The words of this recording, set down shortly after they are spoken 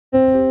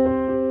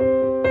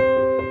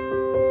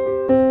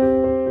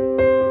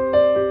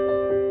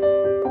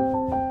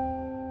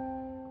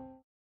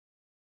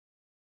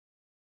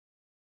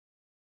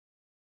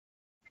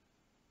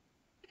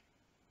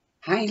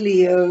Hi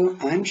Leo,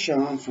 I'm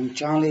Sean from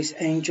Charlie's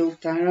Angel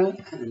Tarot,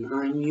 and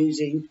I'm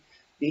using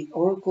the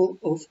Oracle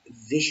of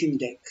Vision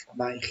deck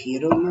by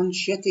Hiro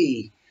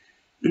Manchetti.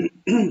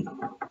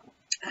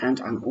 And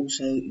I'm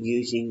also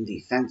using the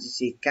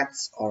Fantasy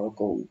Cats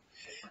Oracle.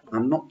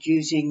 I'm not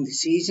using the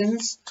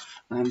seasons,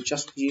 I'm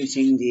just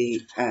using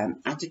the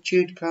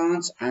attitude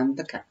cards and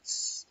the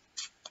cats,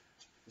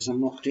 because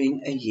I'm not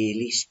doing a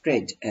yearly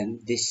spread, and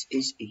this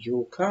is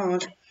your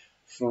card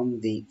from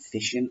the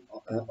Vision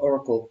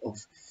Oracle of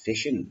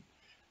Vision.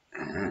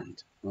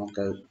 And I'll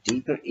go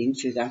deeper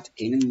into that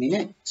in a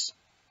minute.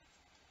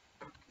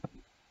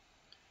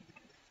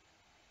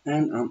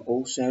 And I'm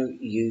also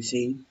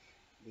using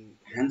the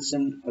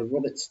Handsome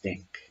Roberts deck.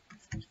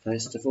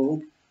 First of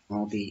all,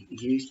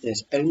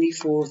 there's only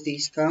 4 of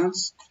these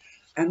cards,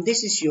 and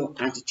this is your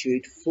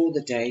attitude for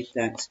the day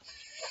that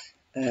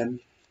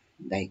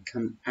they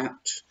come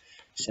out.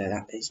 So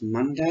that is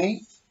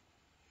Monday,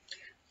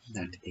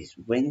 that is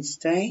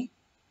Wednesday,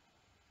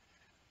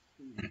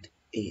 that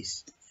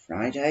is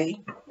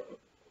Friday,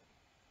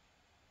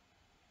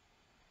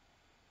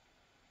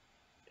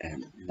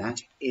 and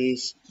that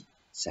is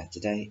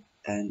Saturday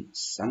and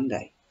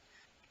Sunday.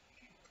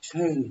 So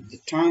the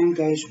time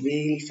goes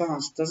really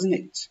fast, doesn't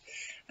it?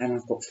 And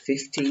I've got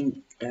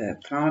 15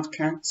 card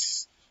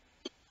cats.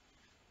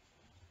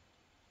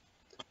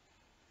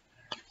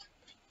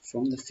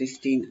 From the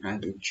 15, I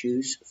will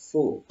choose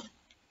 4.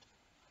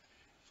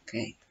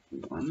 Okay,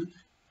 1,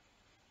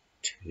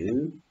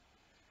 2,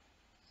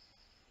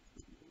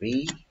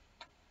 3,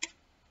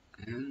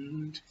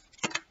 and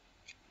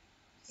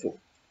 4.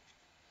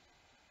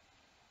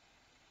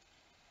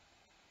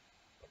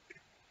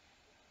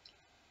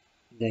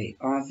 They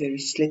are very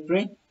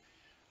slippery.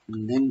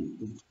 And then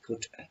we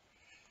put a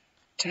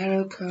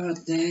tarot card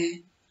there.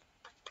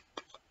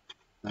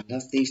 I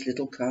love these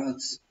little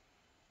cards.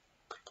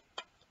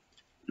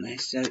 They're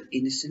so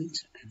innocent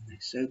and they're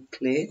so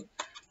clear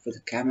for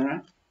the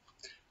camera.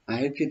 I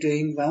hope you're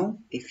doing well.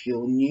 If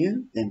you're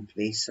new, then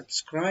please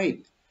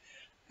subscribe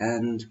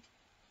and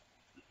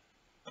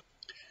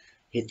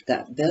hit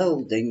that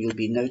bell, then you'll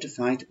be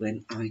notified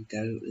when I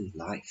go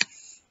live.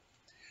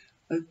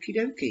 Okie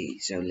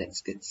dokie, so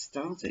let's get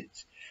started.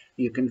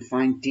 You can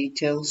find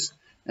details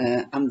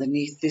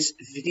underneath this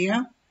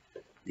video,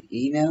 the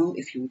email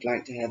if you would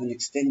like to have an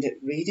extended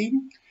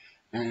reading,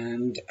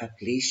 and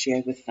please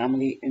share with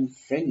family and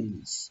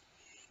friends.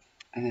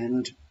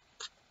 And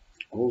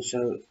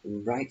also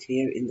right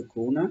here in the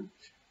corner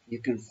you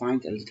can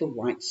find a little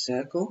white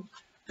circle,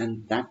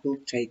 and that will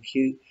take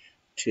you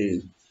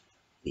to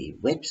the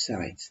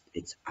website.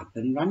 It's up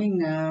and running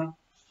now.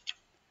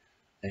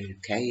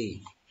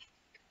 Okay,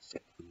 so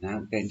I'm now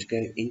going to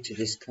go into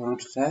this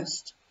card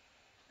first,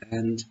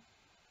 and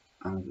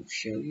I will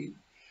show you.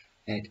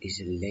 That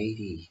is a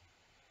lady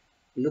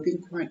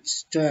looking quite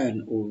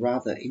stern, or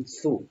rather in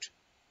thought.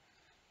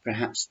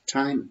 Perhaps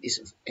time is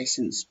of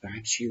essence.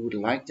 Perhaps you would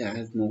like to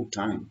have more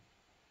time.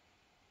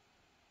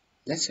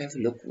 Let's have a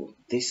look what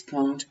this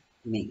card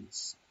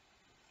means.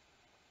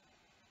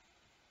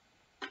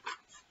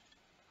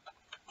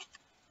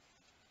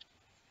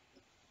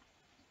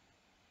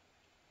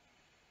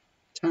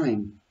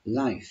 Time,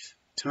 life.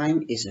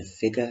 Time is a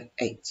figure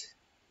 8.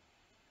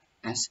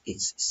 As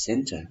its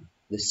center,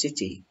 the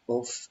city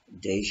of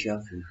déjà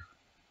vu.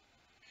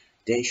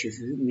 Déjà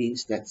vu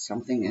means that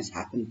something has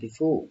happened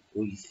before,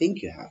 or you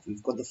think you have.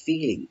 You've got the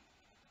feeling.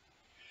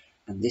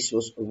 And this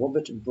was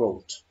Robert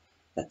Brault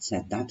that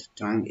said that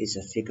time is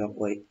a figure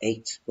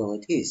 8. Well,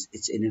 it is.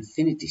 It's an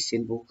infinity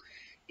symbol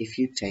if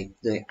you take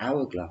the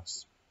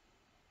hourglass.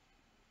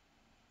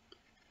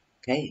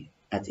 Okay,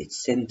 at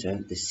its center,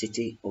 the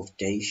city of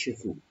déjà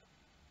vu.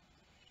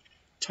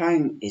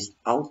 Time is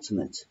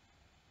ultimate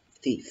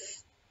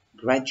thief,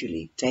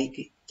 gradually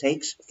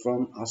takes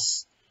from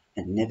us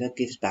and never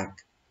gives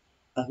back.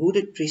 A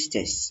hooded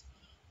priestess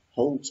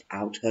holds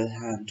out her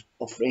hand,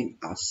 offering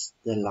us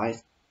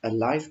a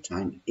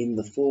lifetime in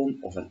the form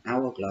of an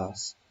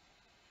hourglass.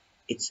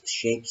 Its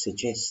shape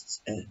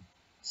suggests a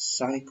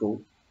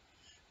cycle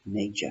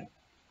nature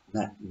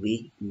that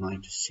we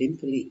might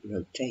simply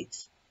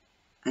rotate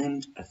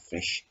and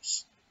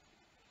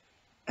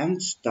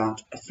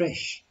start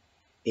afresh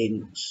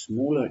in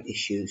smaller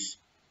issues.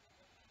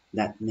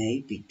 That may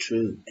be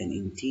true, and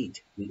indeed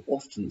we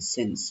often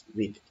sense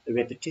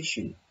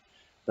repetition,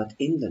 but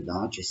in the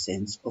larger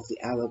sense of the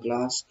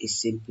hourglass is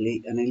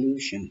simply an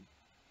illusion.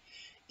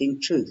 In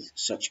truth,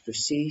 such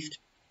perceived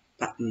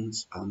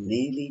patterns are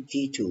merely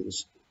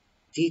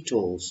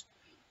detours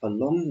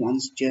along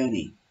one's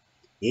journey.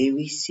 Here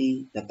we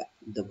see that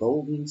the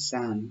golden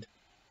sand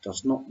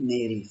does not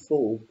merely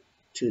fall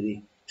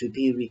to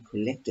be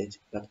recollected,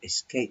 but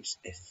escapes.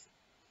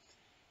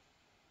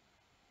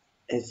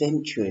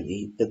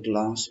 Eventually the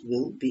glass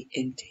will be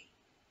empty.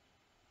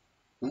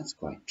 That's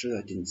quite true,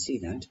 I didn't see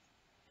that.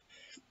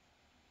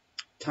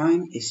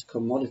 Time is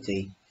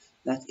commodity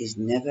that is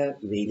never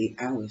really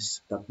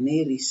ours, but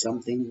merely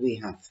something we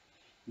have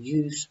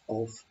use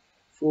of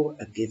for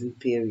a given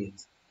period.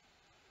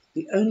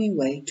 The only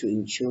way to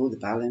ensure the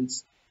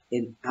balance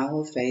in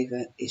our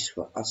favor is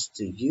for us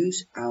to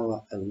use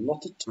our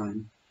allotted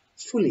time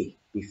fully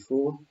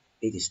before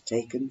it is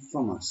taken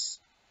from us.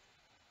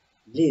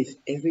 Live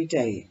every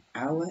day,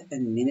 hour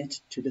and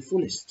minute to the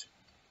fullest.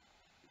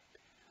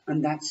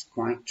 And that's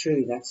quite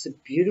true. That's a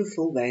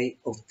beautiful way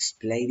of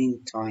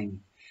explaining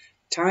time.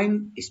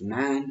 Time is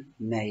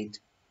man-made.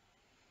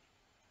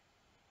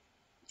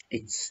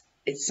 It's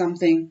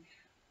something,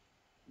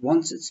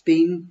 once it's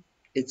been,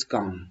 it's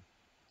gone.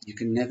 You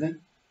can never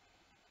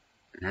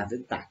have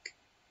it back.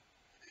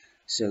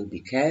 So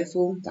be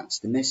careful. That's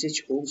the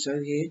message also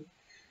here.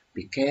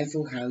 Be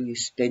careful how you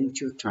spend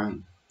your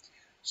time.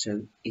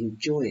 So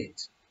enjoy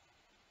it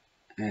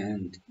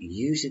and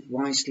use it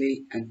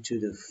wisely and to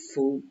the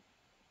full.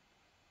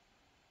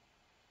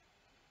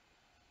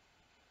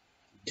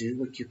 Do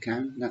what you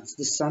can. That's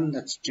the sun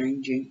that's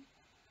changing.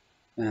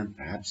 And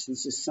perhaps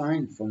it's a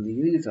sign from the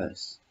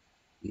universe.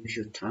 Use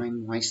your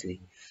time wisely.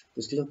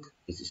 Because look,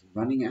 it is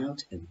running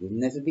out and will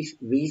never be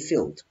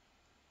refilled.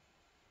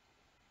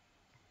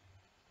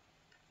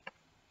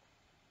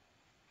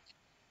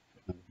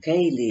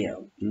 Okay,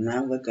 Leo,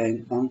 now we're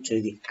going on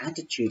to the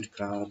attitude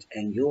card,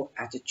 and your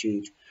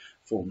attitude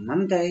for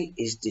Monday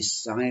is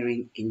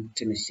desiring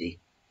intimacy.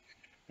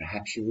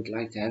 Perhaps you would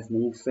like to have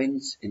more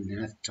friends and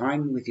have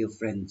time with your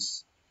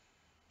friends,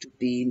 to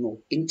be more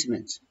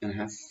intimate and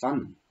have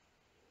fun,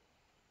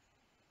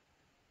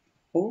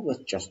 or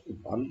with just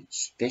one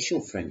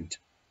special friend.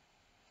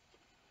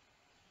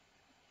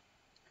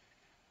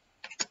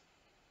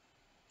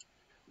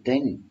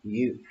 Then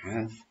you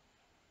have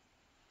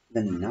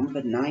the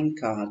number 9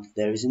 card.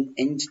 There is an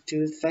end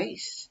to a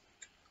phase.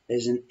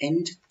 There's an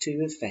end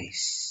to a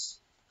phase.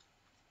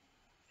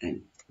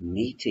 And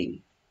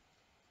meeting.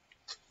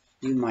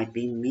 You might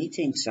be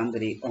meeting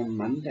somebody on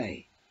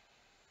Monday.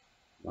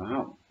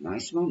 Wow,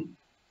 nice one.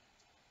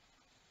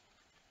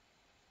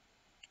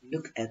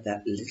 Look at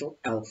that little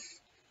elf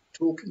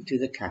talking to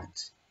the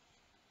cat.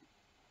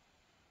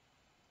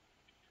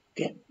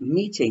 Get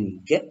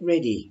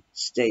ready,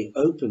 stay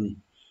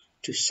open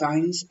to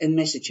signs and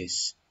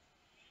messages.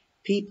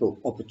 People,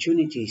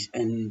 opportunities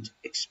and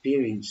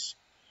experience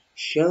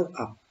show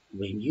up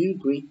when you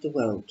greet the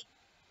world.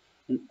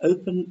 An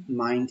open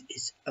mind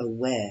is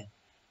aware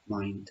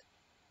mind.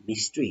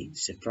 Mystery,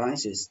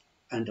 surprises,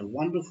 and a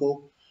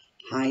wonderful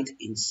hide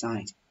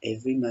inside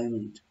every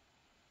moment.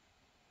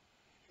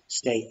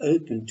 Stay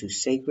open to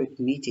sacred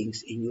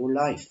meetings in your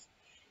life.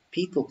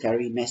 People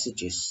carry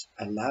messages.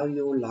 Allow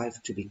your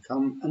life to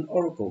become an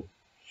oracle.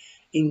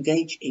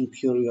 Engage in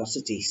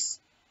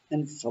curiosities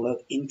and follow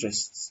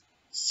interests.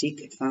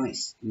 Seek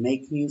advice.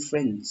 Make new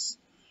friends.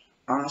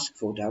 Ask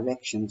for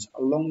directions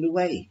along the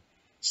way.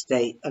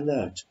 Stay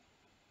alert.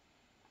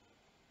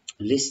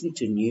 Listen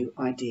to new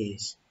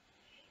ideas.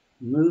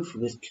 Move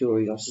with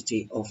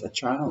curiosity of a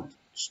child.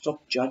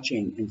 Stop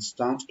judging and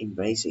start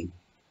embracing.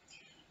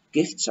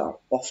 Gifts are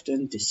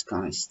often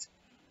disguised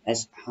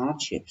as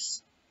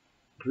hardships.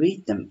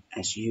 Greet them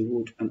as you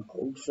would an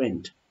old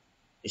friend.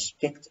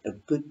 Expect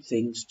good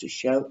things to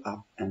show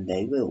up and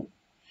they will.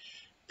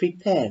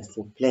 Prepare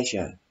for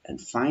pleasure and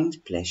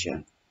find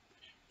pleasure.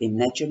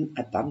 Imagine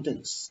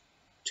abundance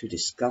to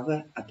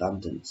discover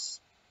abundance.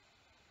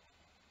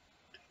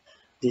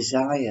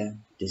 Desire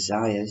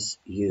desires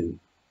you.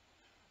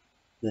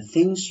 The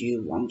things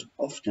you want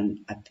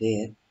often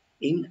appear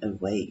in a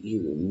way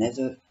you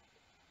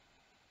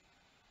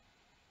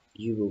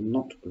will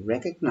not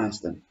recognize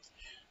them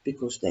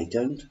because they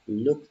don't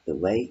look the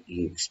way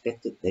you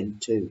expected them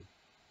to.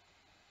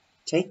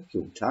 Take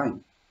your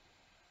time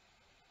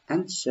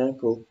and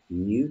circle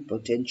new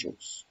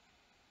potentials.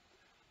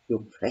 Your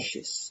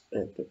perceptions,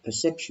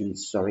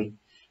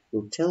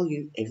 will tell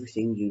you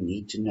everything you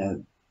need to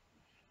know.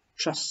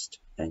 Trust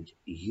and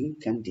you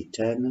can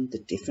determine the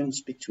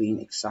difference between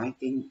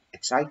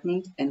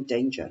excitement and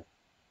danger.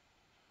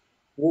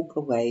 Walk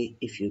away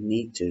if you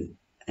need to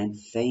and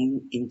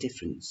feign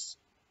indifference.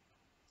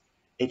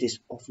 It is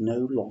of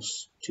no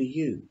loss to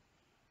you.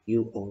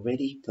 You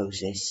already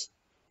possess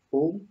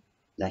all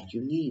that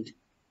you need.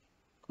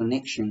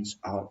 Connections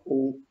are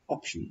all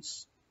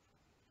options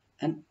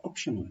and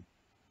optional.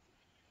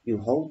 You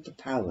hold the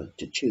power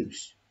to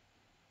choose.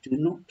 Do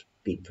not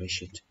be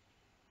pressured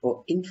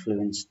or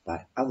influenced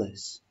by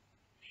others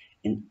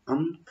in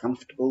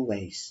uncomfortable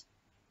ways.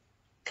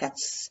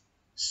 Cats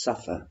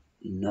suffer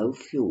no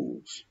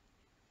fools.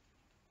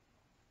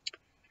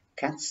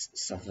 Cats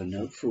suffer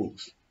no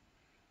fools.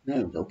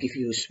 No, they'll give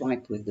you a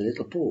swipe with the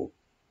little paw.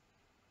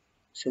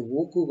 So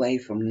walk away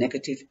from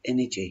negative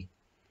energy.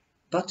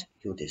 But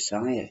your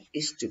desire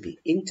is to be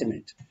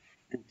intimate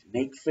and to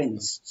make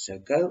friends. So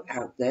go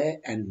out there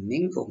and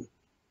mingle.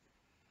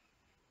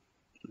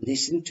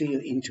 Listen to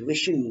your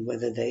intuition,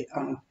 whether they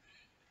are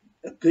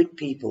good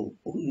people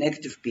or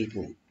negative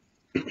people.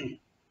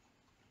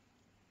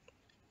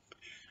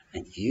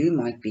 And you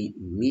might be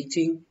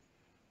meeting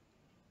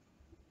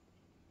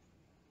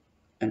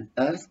an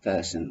earth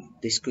person.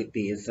 This could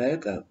be a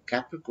Virgo,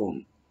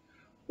 Capricorn,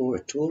 or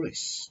a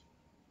Taurus.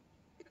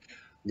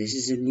 This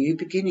is a new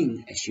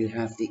beginning as you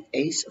have the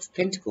Ace of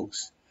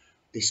Pentacles,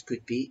 This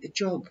could be a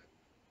job.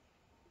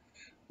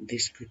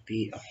 This could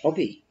be a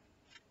hobby.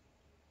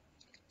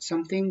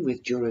 Something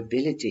with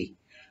durability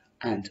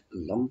and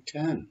long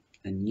term,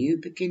 a new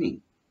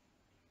beginning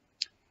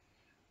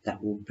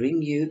that will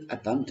bring you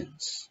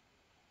abundance.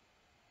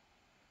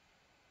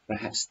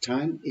 Perhaps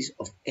time is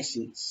of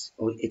essence,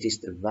 or it is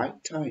the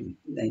right time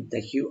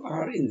that you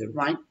are in the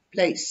right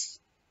place.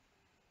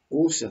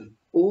 Awesome,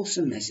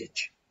 awesome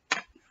message.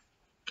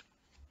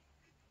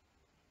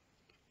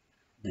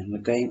 Then we're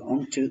going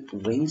on to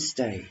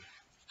Wednesday.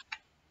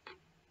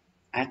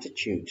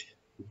 Attitude,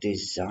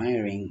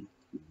 desiring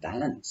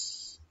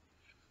balance.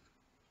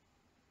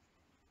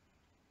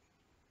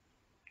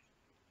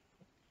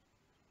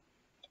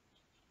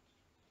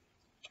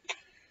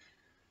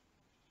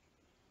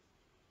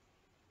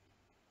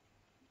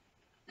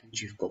 And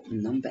you've got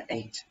number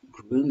 8,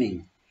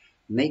 grooming.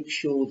 Make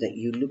sure that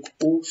you look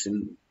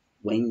awesome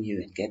when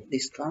you get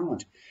this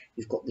card.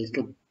 You've got the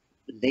little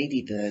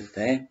ladybird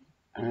there,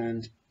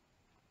 and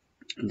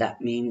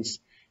that means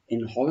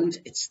in Holland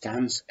it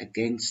stands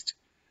against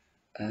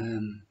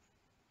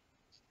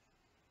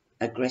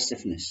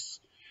aggressiveness.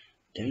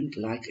 Don't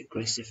like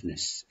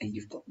aggressiveness. And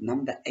you've got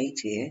number 8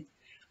 here,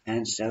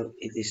 and so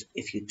it is,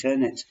 if you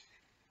turn it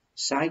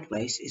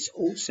sideways, it's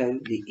also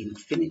the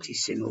infinity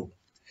symbol.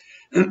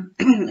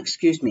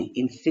 Excuse me,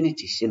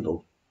 infinity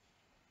symbol.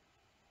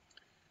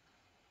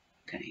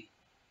 Okay,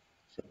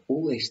 so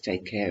always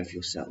take care of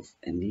yourself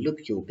and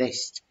look your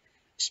best,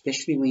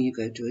 especially when you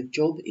go to a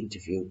job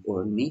interview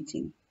or a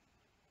meeting.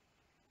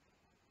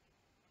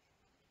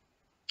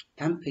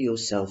 Pamper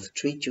yourself,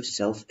 treat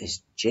yourself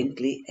as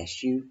gently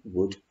as you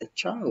would a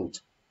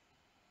child.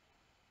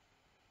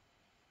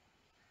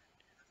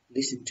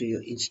 Listen to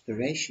your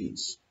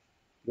inspirations.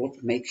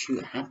 What makes you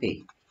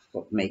happy?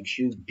 What makes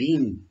you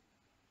beam?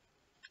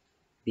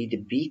 Be the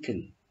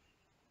beacon.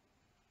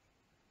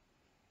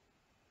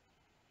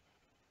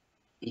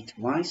 Eat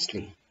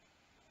wisely.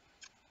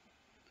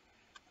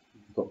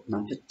 You've got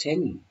number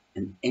 10,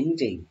 an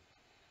ending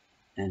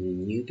and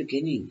a new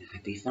beginning.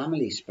 Happy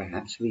families,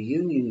 perhaps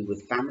reunion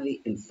with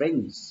family and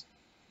friends.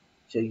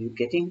 So you're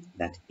getting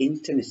that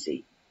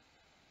intimacy.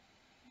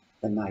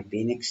 There might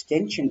be an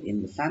extension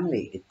in the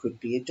family. It could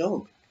be a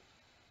dog.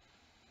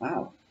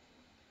 Wow,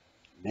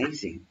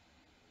 amazing.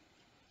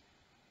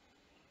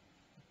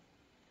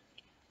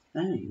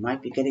 You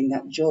might be getting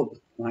that job.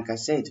 Like I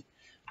said,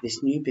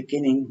 this new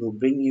beginning will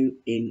bring you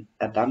in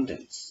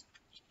abundance.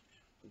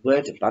 The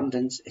word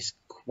abundance is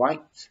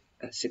quite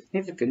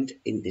significant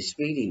in this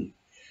reading.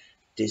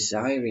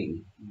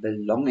 Desiring,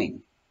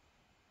 belonging.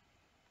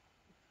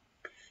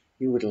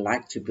 You would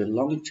like to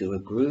belong to a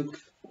group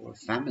or a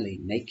family,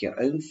 make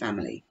your own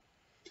family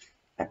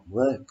at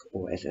work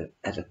or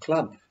at a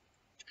club.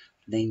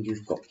 Then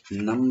you've got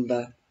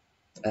number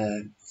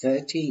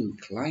 13,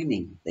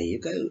 climbing. There you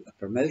go, a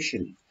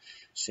promotion.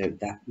 So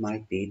that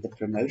might be the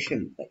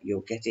promotion that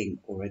you're getting,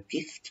 or a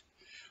gift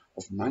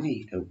of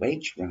money, a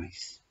wage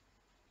rise.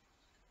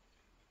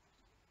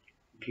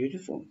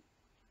 Beautiful.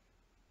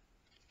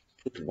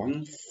 Put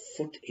one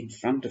foot in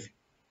front of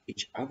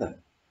each other.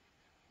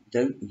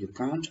 You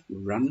can't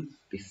run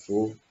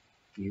before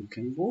you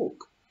can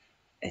walk.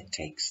 It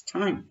takes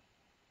time.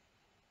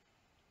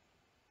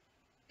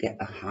 Get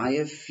a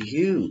higher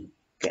view.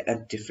 Get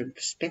a different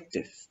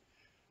perspective.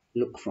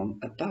 Look from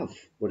above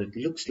what it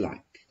looks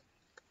like.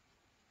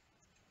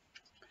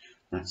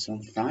 That's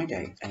on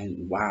Friday,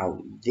 and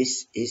wow,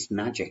 this is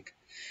magic.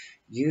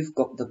 You've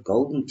got the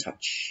golden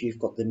touch, you've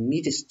got the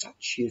Midas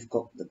touch, you've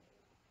got the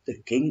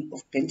King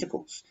of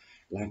Pentacles.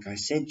 Like I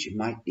said, you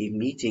might be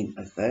meeting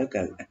a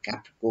Virgo, a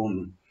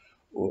Capricorn,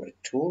 or a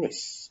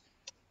Taurus.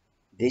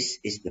 This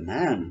is the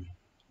man,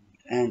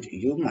 and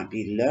you might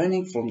be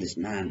learning from this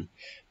man.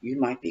 You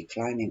might be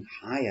climbing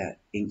higher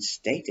in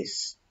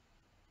status.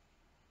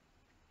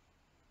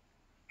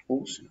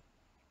 Awesome.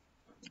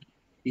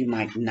 You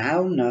might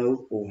now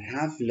know or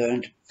have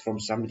learned from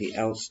somebody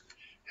else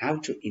how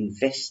to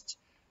invest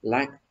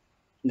like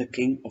the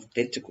King of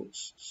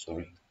Pentacles.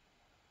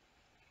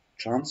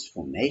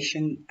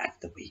 Transformation at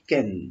the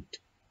weekend.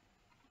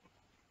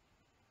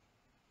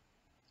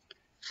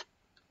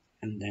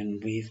 And then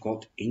we've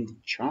got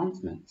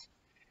enchantment.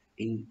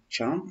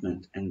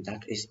 Enchantment, and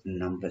that is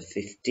number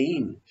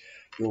 15.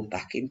 You're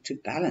back into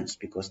balance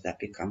because that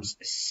becomes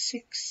a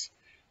 6.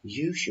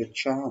 Use your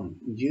charm,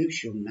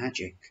 use your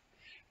magic.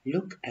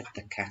 Look at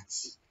the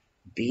cats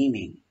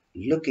beaming,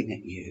 looking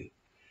at you.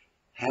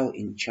 How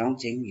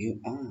enchanting you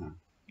are.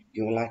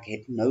 You're like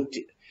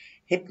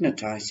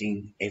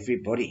hypnotizing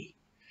everybody.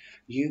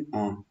 You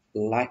are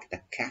like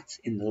the cat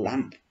in the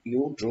lamp.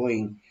 You're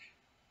drawing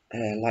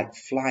like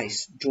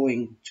flies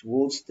drawing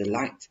towards the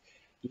light.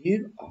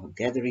 You are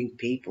gathering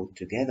people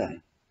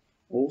together.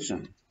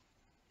 Awesome.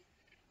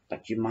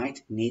 But you might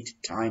need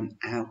time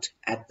out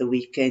at the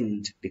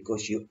weekend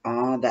because you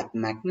are that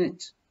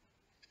magnet.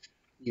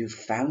 You've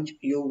found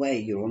your way.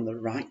 You're on the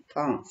right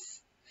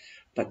path.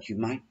 But you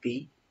might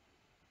be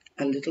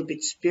a little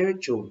bit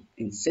spiritual,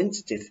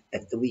 insensitive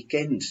at the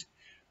weekend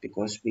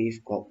because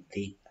we've got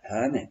the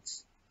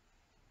hermit.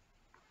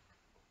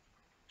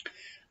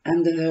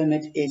 And the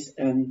Hermit is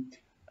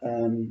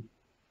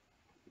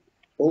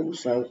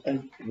also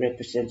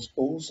represents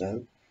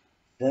also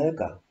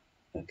Virgo.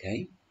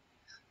 Okay,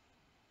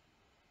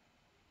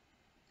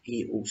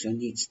 he also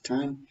needs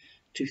time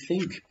to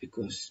think,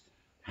 because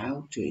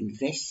how to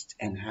invest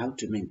and how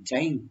to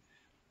maintain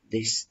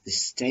the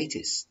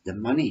status, the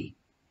money,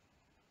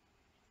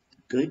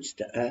 goods,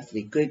 the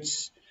earthly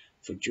goods,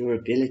 for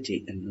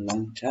durability and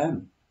long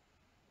term.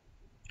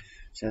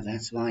 So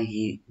that's why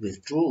he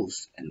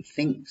withdraws and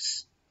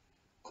thinks,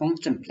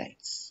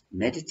 contemplates,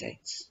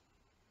 meditates,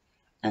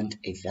 and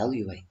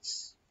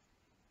evaluates.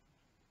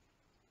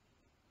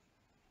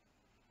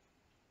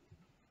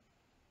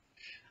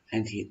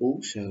 And he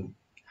also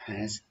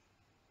has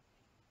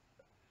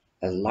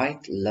a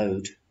light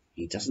load.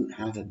 He doesn't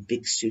have a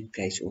big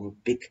suitcase or a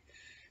big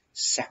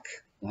sack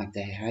like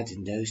they had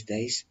in those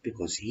days,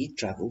 because he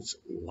travels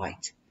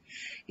light.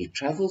 He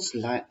travels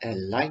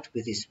light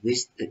with his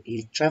wisdom.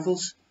 He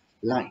travels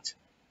light.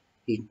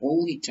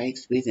 All he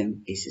takes with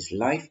him is his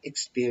life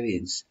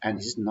experience and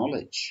his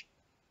knowledge,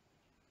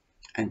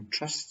 and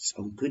trusts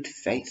on good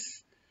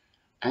faith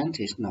and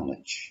his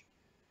knowledge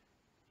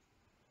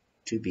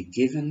to be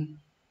given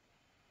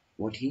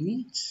what he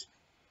needs.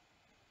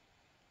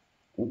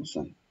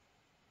 Awesome.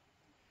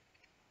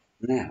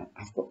 Now,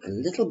 I've got a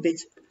little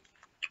bit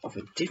of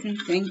a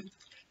different thing.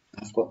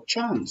 I've got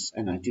charms,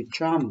 and I do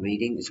charm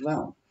reading as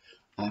well.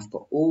 I've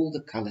got all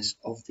the colors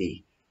of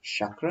the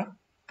chakra,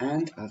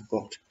 and I've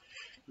got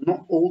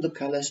not all the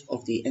colors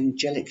of the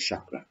angelic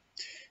chakra.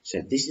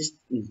 So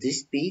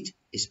this bead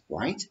is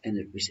white, and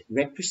it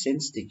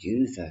represents the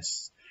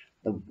universe,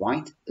 the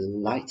white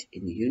light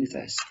in the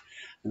universe.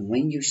 And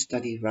when you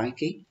study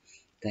Reiki,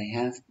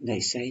 they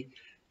say,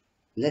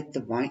 let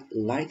the white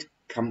light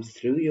come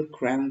through your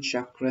crown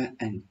chakra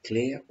and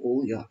clear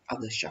all your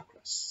other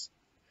chakras.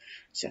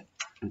 So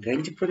I'm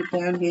going to put it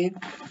down here,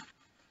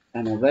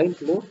 and I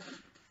won't look.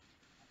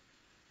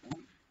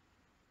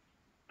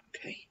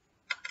 Okay.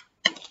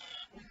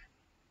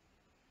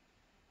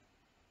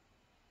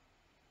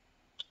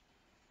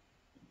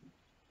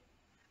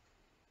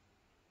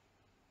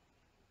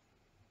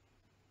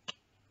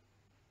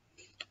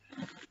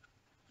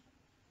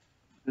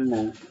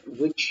 Now,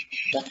 which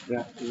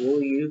chakra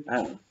will you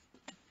have?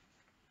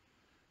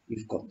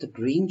 You've got the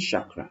green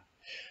chakra.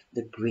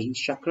 The green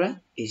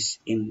chakra is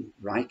in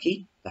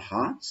Reiki, the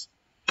heart,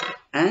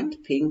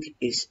 and pink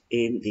is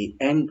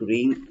and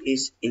green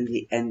is in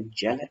the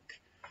angelic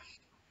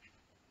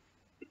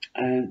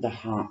and the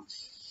heart.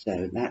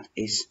 So that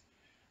is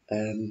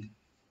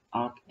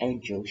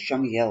Archangel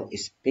Shamiel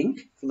is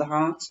pink for the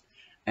heart,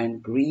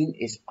 and green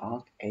is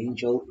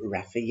Archangel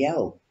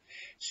Raphael.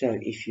 So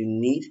if you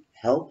need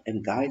help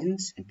and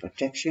guidance and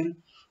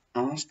protection,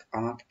 ask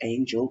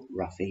Archangel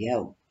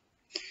Raphael.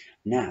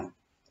 Now,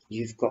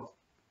 you've got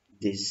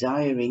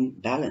desiring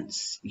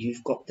balance.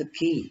 You've got the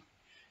key.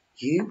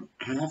 You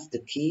have the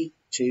key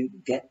to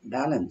get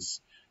balance.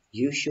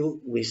 Use your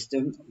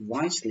wisdom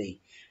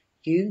wisely.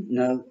 You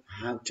know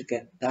how to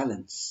get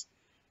balance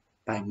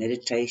by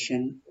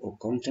meditation or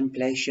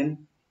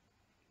contemplation,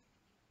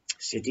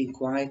 sitting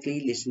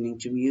quietly, listening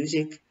to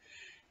music,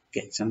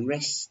 get some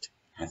rest,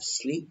 have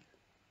sleep.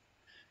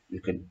 You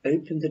can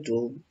open the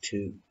door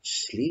to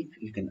sleep.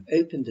 You can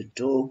open the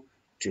door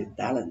to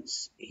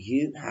balance.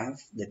 You have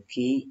the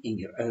key in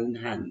your own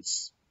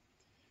hands.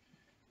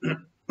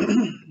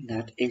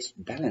 That is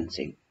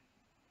balancing.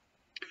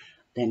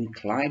 Then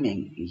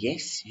climbing.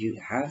 Yes, you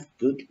have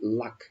good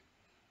luck.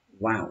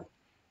 Wow,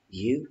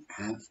 you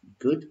have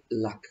good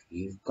luck.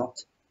 You've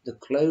got the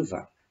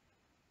clover.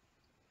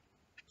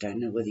 Don't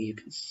know whether you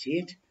can see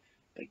it,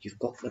 but you've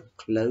got the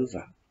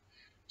clover.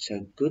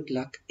 So good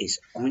luck is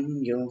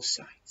on your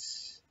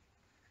sides.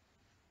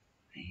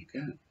 There you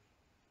go.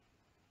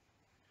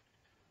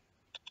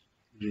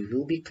 You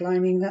will be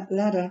climbing that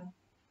ladder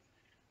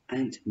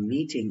and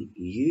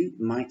you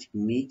might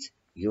meet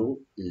your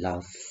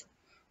love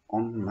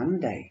on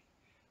Monday.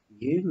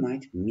 You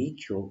might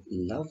meet your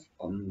love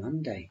on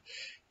Monday.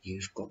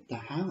 You've got the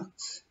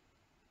heart.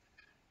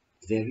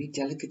 Very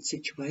delicate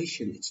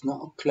situation. It's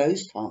not a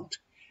closed heart.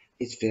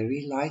 It's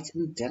very light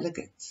and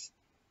delicate.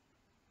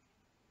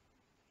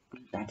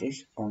 That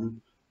is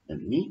on the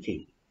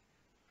meeting.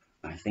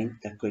 I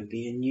think there could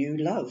be a new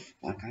love,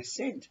 like I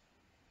said.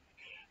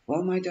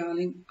 Well, my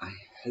darling, I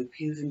hope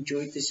you've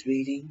enjoyed this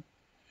reading.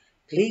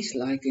 Please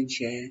like and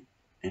share.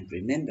 And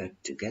remember,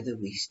 together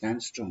we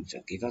stand strong. So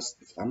give us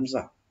the thumbs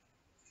up.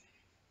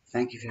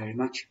 Thank you very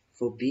much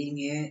for being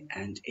here,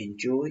 and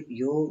enjoy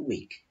your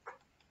week.